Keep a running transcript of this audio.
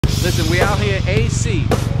Listen, we out here AC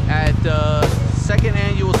at the second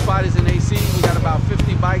annual Spyders in AC. We got about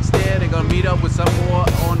 50 bikes there. They're gonna meet up with some more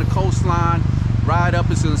on the coastline. Ride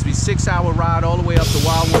up. It's gonna be a 6-hour ride all the way up to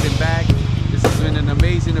Wildwood and back. This has been an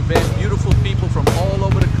amazing event. Beautiful people from all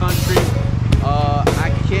over the country.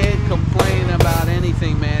 I can't complain about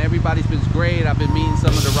anything, man. Everybody's been great. I've been meeting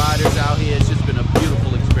some of the riders out here. It's just been a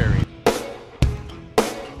beautiful experience.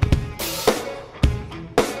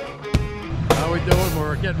 How we doing?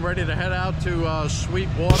 We're getting ready to head out to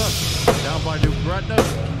Sweetwater down by New Gretna.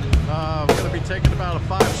 We're going to be taking about a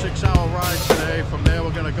 5-6 hour ride today. From there,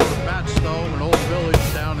 we're going to go to Batstow, an old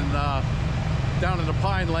village down in the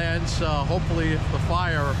Pinelands. Hopefully, the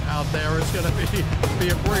fire out there is going to be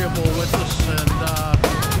agreeable with us, and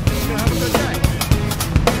we're going to have a good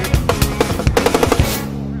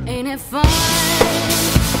day. Ain't it fun?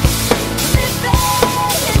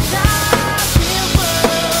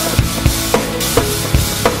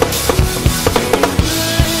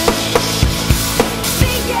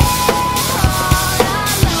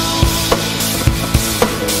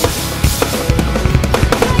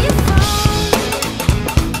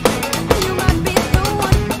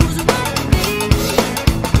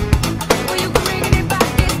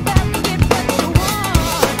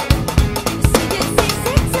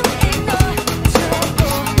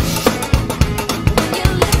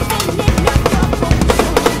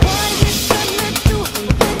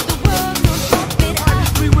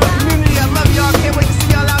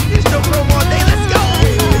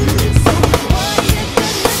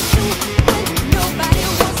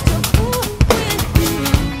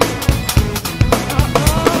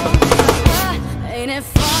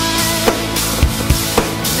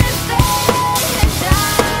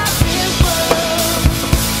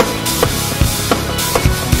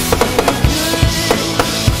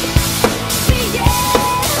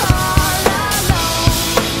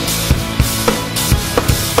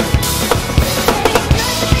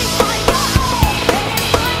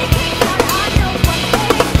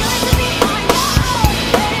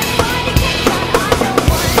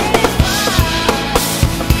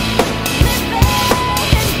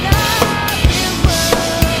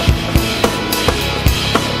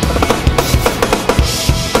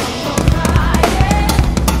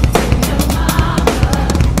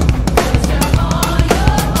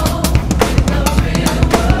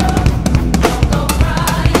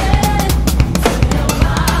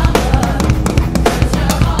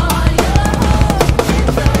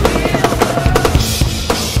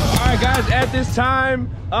 Time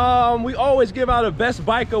we always give out a best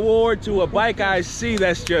bike award to a bike I see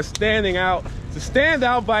that's just standing out. It's a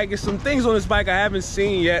standout bike. There's some things on this bike I haven't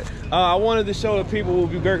seen yet. I wanted to show the people we'll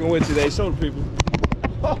be working with today. Show the people.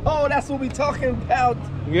 Oh, that's what we talking about.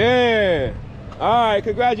 Yeah. All right,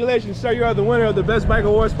 congratulations, sir. You are the winner of the best bike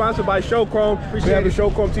award, sponsored by Show Chrome. We have a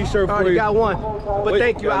Show Chrome t-shirt for you. I got one, but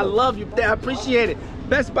thank you. I love you. I appreciate it.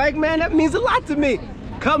 Best bike, man, that means a lot to me.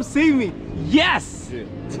 Come see me. Yes. Yeah.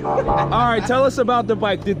 All right, tell us about the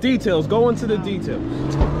bike, the details. Go into the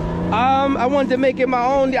details. I wanted to make it my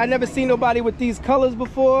own. I never seen nobody with these colors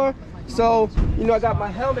before, so you know I got my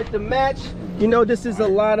helmet to match. You know, this is a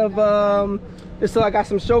lot of so I got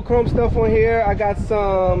some Show Chrome stuff on here. I got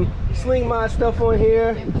some Sling Mod stuff on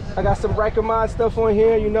here. I got some Ryker Mod stuff on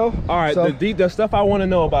here. You know. All right, so, the stuff I want to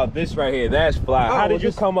know about this right here. That's fly. How did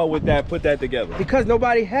you come up with that? Put that together? Because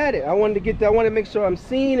nobody had it. I wanted to get that. I wanted to make sure I'm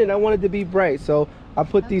seen, and I wanted to be bright. So I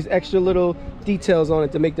put these extra little details on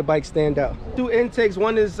it to make the bike stand out. 2 intakes.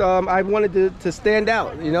 One is I wanted to stand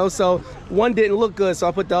out, you know, so one didn't look good, so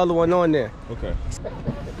I put the other one on there. Okay.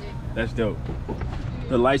 That's dope.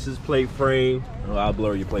 The license plate frame. Oh, I'll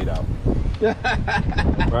blur your plate out.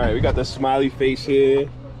 Right, we got the smiley face here.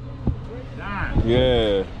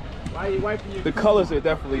 Yeah. The colors are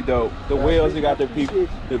definitely dope. The wheels, you got the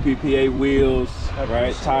PPA wheels,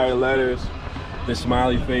 right? Tire letters. The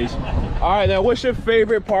smiley face. All right, now what's your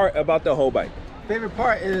favorite part about the whole bike? Favorite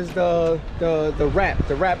part is the wrap.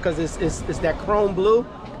 The wrap, because it's that chrome blue.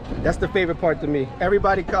 That's the favorite part to me.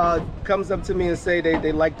 Everybody comes up to me and say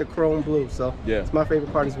they like the chrome blue, so yeah, it's my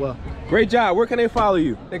favorite part as well. Great job. Where can they follow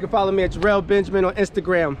you? They can follow me at Jarrell Benjamin on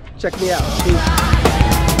Instagram. Check me out.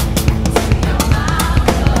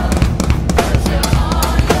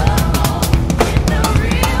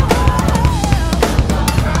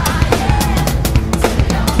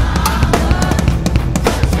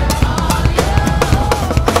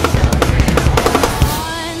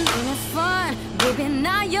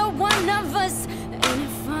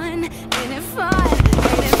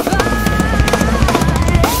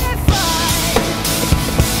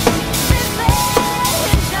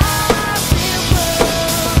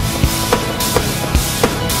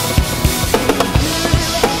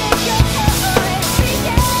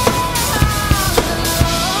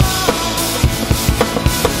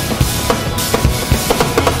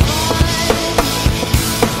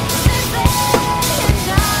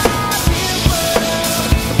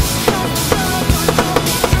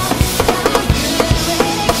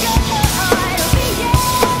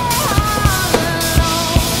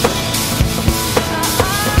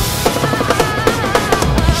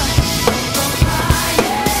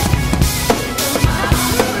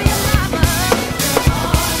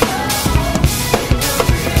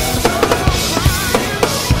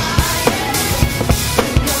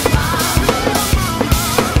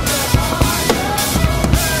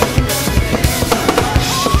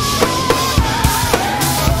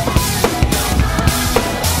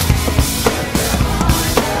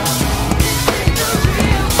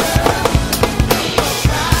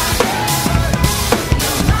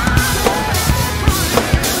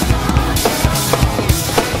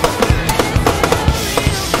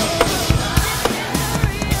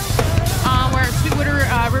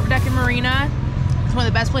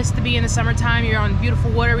 be in the summertime. You're on beautiful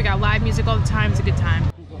water. We got live music all the time. It's a good time.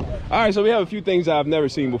 All right, so we have a few things I've never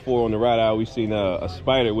seen before on the ride out. We've seen a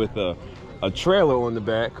Spider with a trailer on the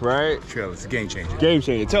back, right? Trailer, it's a game changer. Game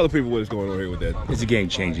changer. Tell the people what's going on here with that. It's a game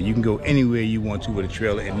changer. You can go anywhere you want to with a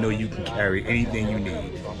trailer and know you can carry anything you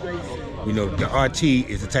need. You know, the RT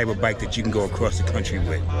is the type of bike that you can go across the country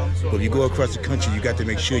with. But if you go across the country, you got to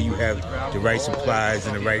make sure you have the right supplies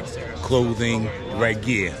and the right clothing, the right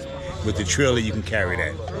gear. With the trailer, you can carry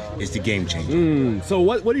that. It's the game changer. So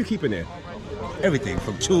what are you keeping there? Everything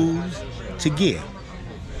from tools to gear.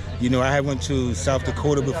 You know, I went to South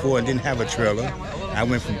Dakota before and didn't have a trailer. I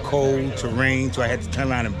went from cold to rain, so I had to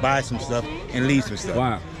turn around and buy some stuff and leave some stuff.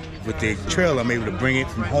 Wow. With the trailer, I'm able to bring it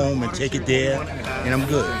from home and take it there, and I'm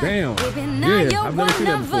good. Damn. Yeah, I've never seen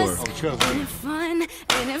that before. Oh, trailer. Ain't it fun?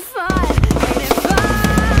 Ain't it fun? Ain't it fun?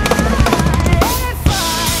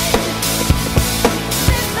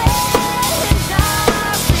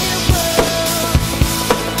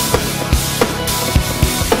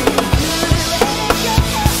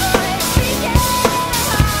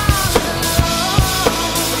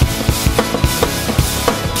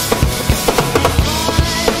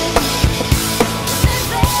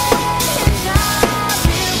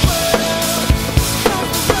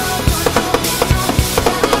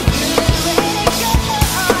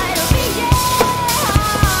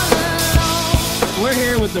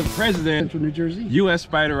 With the president, Central New Jersey. U.S.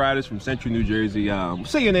 Spider Riders from Central New Jersey.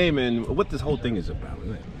 Say your name and what this whole thing is about.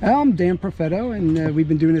 I'm Dan Perfetto, and we've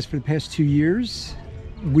been doing this for the past 2 years.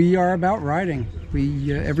 We are about riding.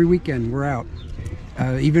 We every weekend we're out,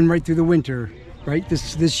 even right through the winter. Right,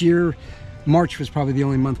 this year, March was probably the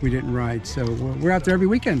only month we didn't ride. So we're out there every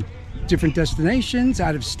weekend, different destinations,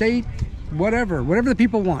 out of state, whatever the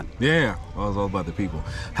people want. Yeah, I was all about the people.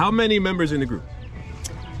 How many members in the group?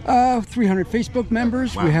 300 Facebook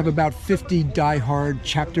members. Wow. We have about 50 diehard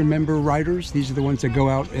chapter member riders. These are the ones that go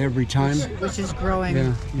out every time. Which is growing.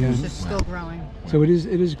 Yeah. Which is still growing. So it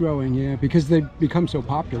is growing, yeah, because they've become so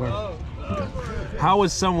popular. How would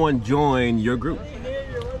someone join your group?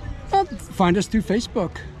 Find us through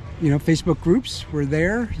Facebook. You know, Facebook groups. We're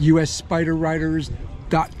there.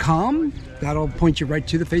 USSpiderRiders.com. That'll point you right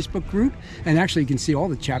to the Facebook group, and actually you can see all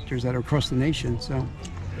the chapters that are across the nation. So.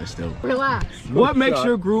 Relax. What makes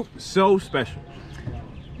your group so special?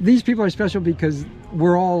 These people are special because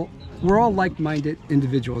we're all like-minded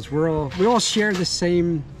individuals. We all share the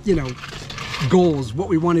same, you know, goals, what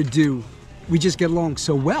we want to do. We just get along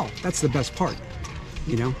so well. That's the best part,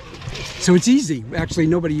 you know. So it's easy. Actually,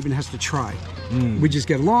 nobody even has to try. We just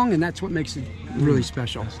get along, and that's what makes it really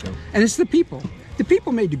special. And it's the people. The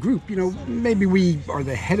people made the group. You know, maybe we are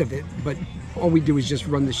the head of it, but all we do is just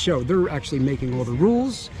run the show. They're actually making all the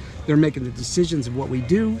rules. They're making the decisions of what we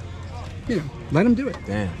do. You know, let them do it.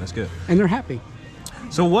 Damn, that's good. And they're happy.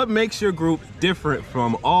 So what makes your group different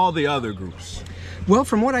from all the other groups? Well,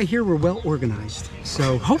 from what I hear, we're well organized.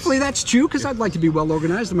 So hopefully that's true, because I'd like to be well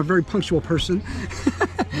organized. I'm a very punctual person,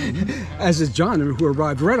 as is John, who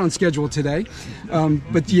arrived right on schedule today.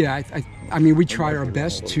 But yeah, I mean, we try our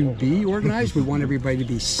best to be organized. We want everybody to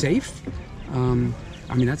be safe. I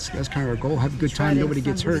mean, that's kind of our goal. Have a good time. Nobody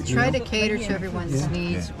gets hurt. Try to cater to everyone's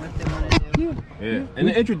needs, what they want to do. Yeah. And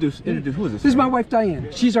introduce who is this? This is my wife, Diane.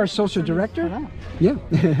 She's our social director. Yeah.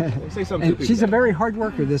 Say something. And she's a very hard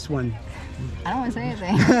worker, this one. I don't want to say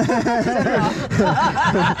anything.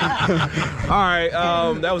 All right,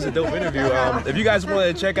 that was a dope interview. If you guys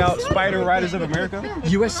want to check out Spider Riders of America,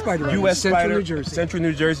 U.S. Spider Riders, U.S. Central Spider, New Jersey. Central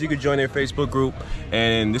New Jersey, you can join their Facebook group.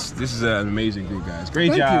 And this is an amazing group, guys.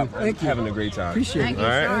 Great job. Thank you. Having a great time. Appreciate it. All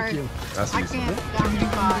right. Thank you. I'll see I you soon. can't down your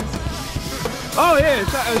cause. Oh yeah,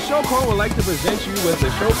 Showboat would like to present you with a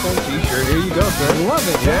Showboat t-shirt. Here you go, sir. I love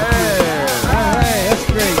it. Yeah. All right, that's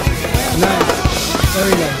great. Nice.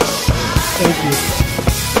 Very nice. Thank you.